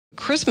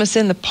Christmas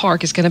in the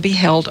Park is going to be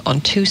held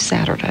on 2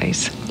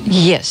 Saturdays.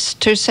 Yes,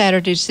 2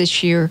 Saturdays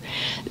this year.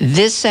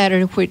 This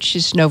Saturday, which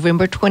is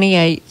November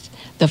 28th,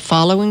 the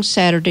following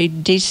Saturday,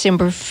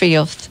 December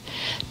 5th.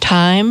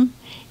 Time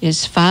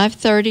is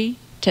 5:30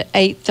 to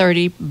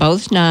 8:30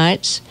 both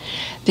nights.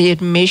 The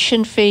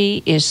admission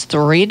fee is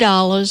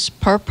 $3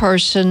 per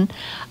person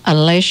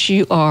unless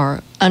you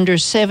are under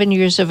 7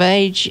 years of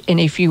age, and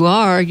if you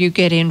are, you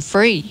get in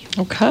free.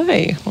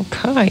 Okay.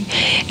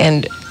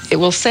 And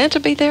will Santa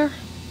be there?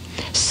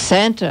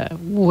 Santa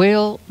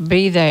will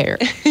be there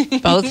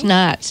both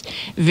nights,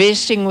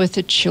 visiting with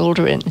the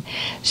children.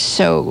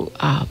 So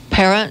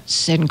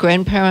parents and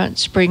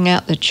grandparents bring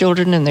out the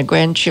children and the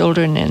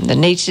grandchildren and the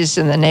nieces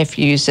and the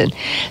nephews, and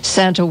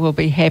Santa will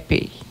be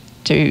happy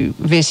to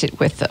visit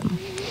with them.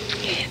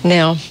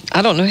 Now,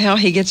 I don't know how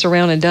he gets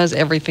around and does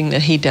everything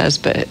that he does,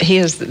 but he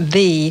is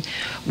the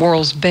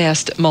world's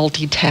best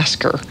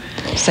multitasker.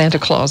 Santa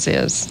Claus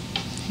is.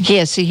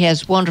 Yes, he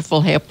has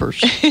wonderful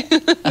helpers.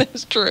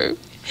 That's true.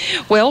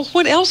 Well,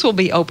 what else will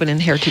be open in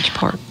Heritage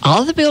Park?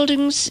 All the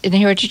buildings in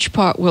Heritage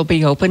Park will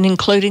be open,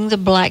 including the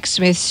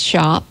blacksmith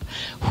shop,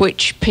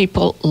 which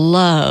people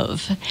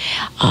love.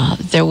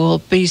 There will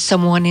be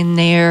someone in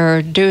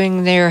there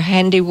doing their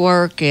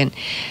handiwork and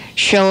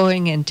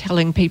showing and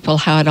telling people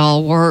how it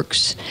all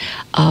works.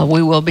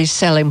 We will be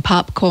selling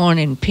popcorn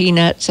and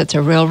peanuts at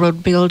the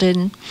railroad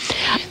building.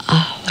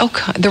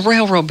 Okay, the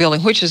railroad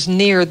building, which is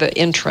near the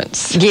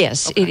entrance.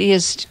 Yes, okay. It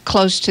is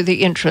close to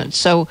the entrance,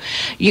 so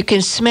you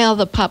can smell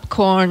the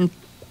popcorn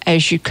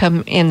as you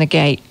come in the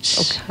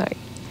gates. Okay.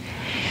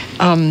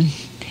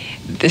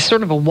 There's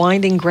sort of a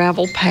winding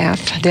gravel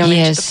path down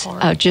into the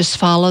park. Yes, just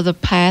follow the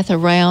path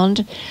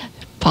around,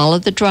 follow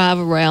the drive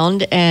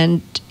around,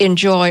 and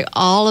enjoy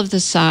all of the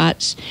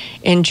sights,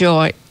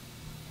 enjoy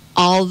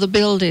all the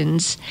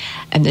buildings,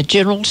 and the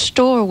general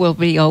store will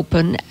be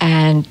open,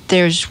 and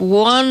there's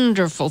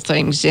wonderful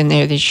things in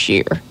there this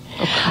year.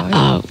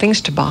 Okay.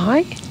 Things to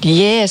buy?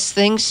 Yes,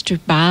 things to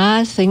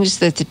buy, things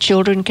that the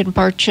children can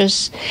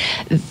purchase.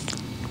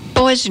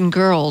 Boys and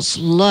girls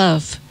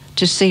love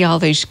to see all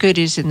these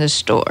goodies in the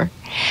store,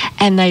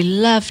 and they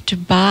love to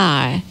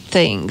buy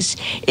things.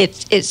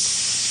 It's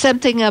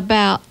something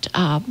about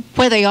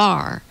where they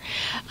are,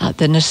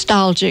 the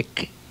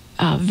nostalgic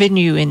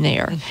venue in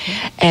there,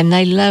 and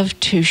they love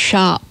to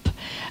shop.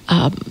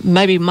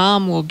 Maybe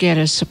mom will get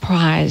a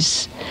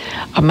surprise,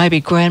 or maybe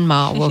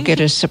grandma will get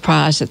a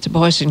surprise that the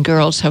boys and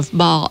girls have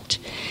bought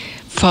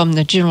from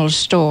the general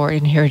store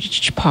in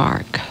Heritage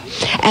Park.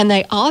 And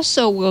they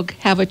also will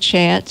have a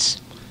chance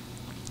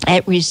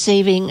at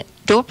receiving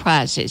door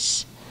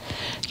prizes.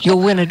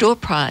 You'll win a door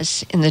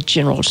prize in the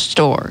general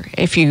store.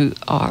 If you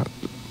are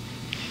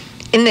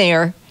in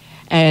there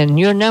and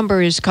your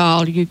number is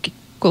called, you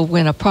will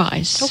win a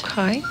prize.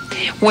 Okay.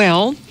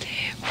 Well,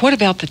 what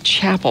about the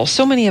chapel?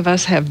 So many of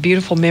us have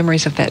beautiful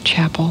memories of that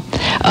chapel.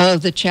 Oh,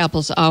 the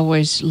chapel's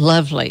always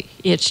lovely.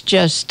 It's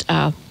just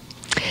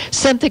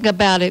something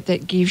about it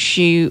that gives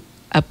you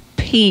a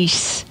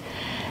peace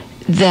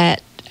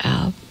that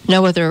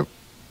no other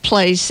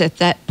place at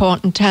that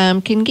point in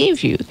time can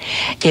give you.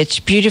 It's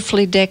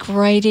beautifully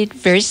decorated,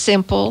 very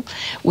simple.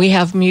 We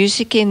have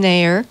music in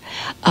there.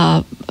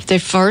 The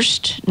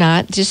first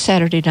night, this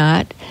Saturday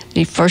night,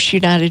 the First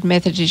United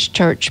Methodist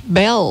Church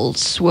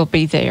bells will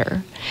be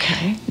there.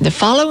 Okay. The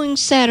following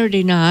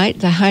Saturday night,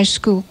 the high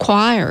school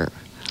choir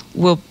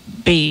will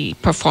be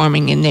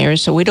performing in there,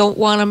 so we don't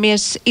want to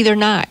miss either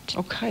night.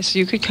 Okay, so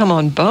you could come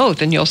on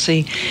both and you'll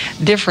see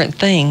different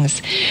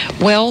things.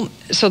 Well,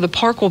 so the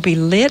park will be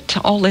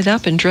all lit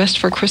up and dressed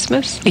for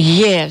Christmas?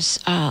 Yes.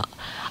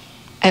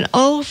 An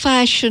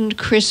old-fashioned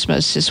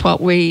Christmas is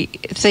what we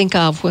think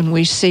of when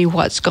we see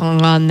what's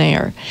going on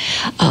there.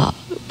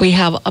 We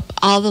have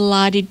all the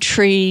lighted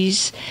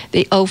trees,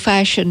 the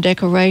old-fashioned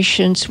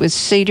decorations with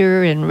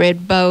cedar and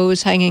red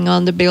bows hanging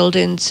on the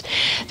buildings.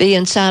 The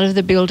inside of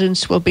the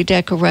buildings will be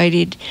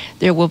decorated.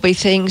 There will be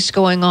things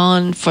going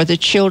on for the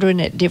children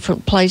at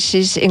different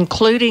places,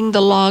 including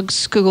the log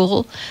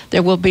school.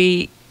 There will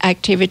be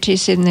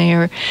activities in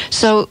there.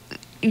 So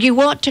you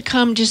want to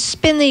come to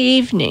spend the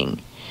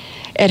evening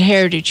at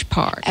Heritage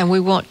Park, and we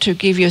want to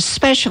give you a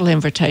special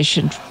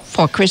invitation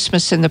for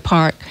Christmas in the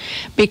park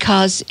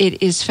because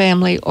it is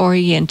family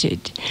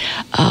oriented.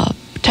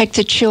 Take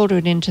the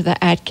children into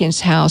the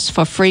Atkins house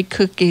for free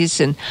cookies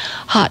and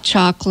hot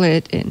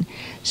chocolate and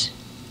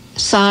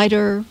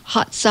cider,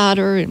 hot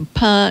cider and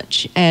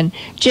punch, and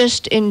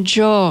just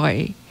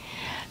enjoy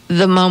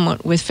the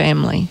moment with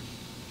family.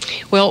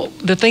 Well,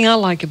 the thing I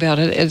like about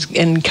it is,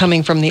 and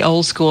coming from the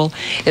old school,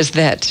 is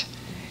that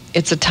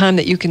it's a time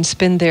that you can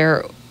spend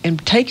there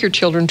and take your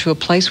children to a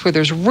place where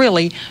there's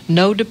really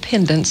no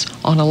dependence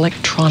on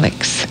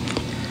electronics.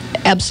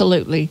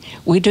 Absolutely.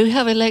 We do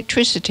have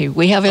electricity.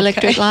 We have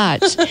electric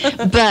lights.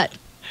 But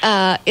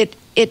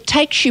it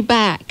takes you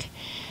back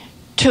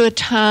to a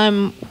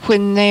time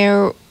when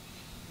it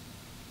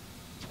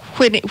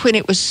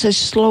was a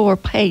slower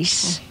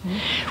pace,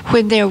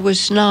 when there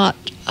was not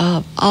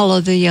all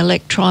of the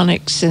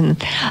electronics and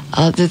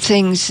the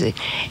things.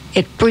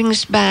 It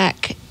brings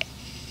back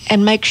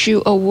and makes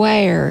you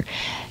aware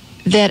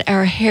that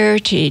our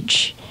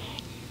heritage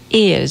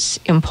is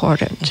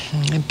important.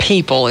 And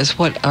people is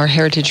what our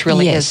heritage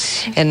really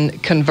Yes. is.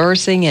 And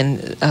conversing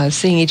and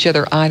seeing each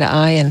other eye to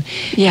eye and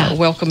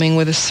welcoming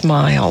with a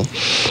smile.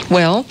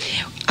 Well,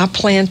 I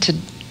plan to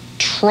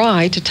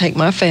try to take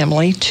my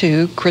family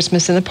to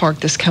Christmas in the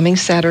Park this coming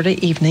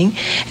Saturday evening,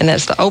 and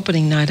that's the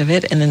opening night of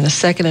it, and then the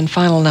second and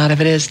final night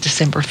of it is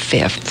December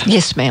 5th.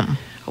 Yes, ma'am.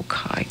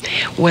 Okay.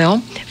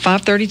 Well,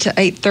 5:30 to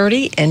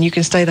 8:30, and you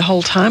can stay the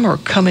whole time or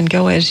come and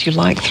go as you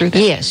like through the...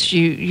 Yes,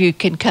 you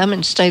can come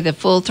and stay the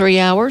full 3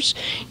 hours.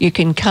 You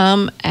can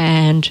come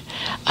and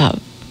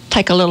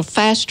take a little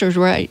faster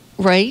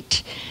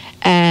rate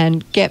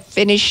and get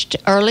finished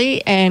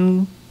early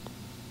and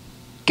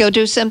go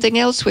do something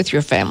else with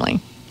your family.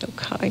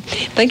 Okay.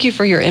 Thank you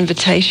for your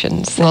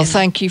invitations. Well,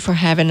 thank you for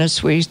having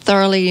us. We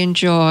thoroughly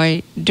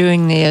enjoy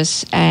doing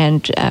this,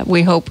 and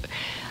we hope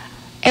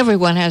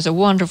everyone has a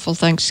wonderful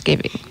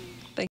Thanksgiving.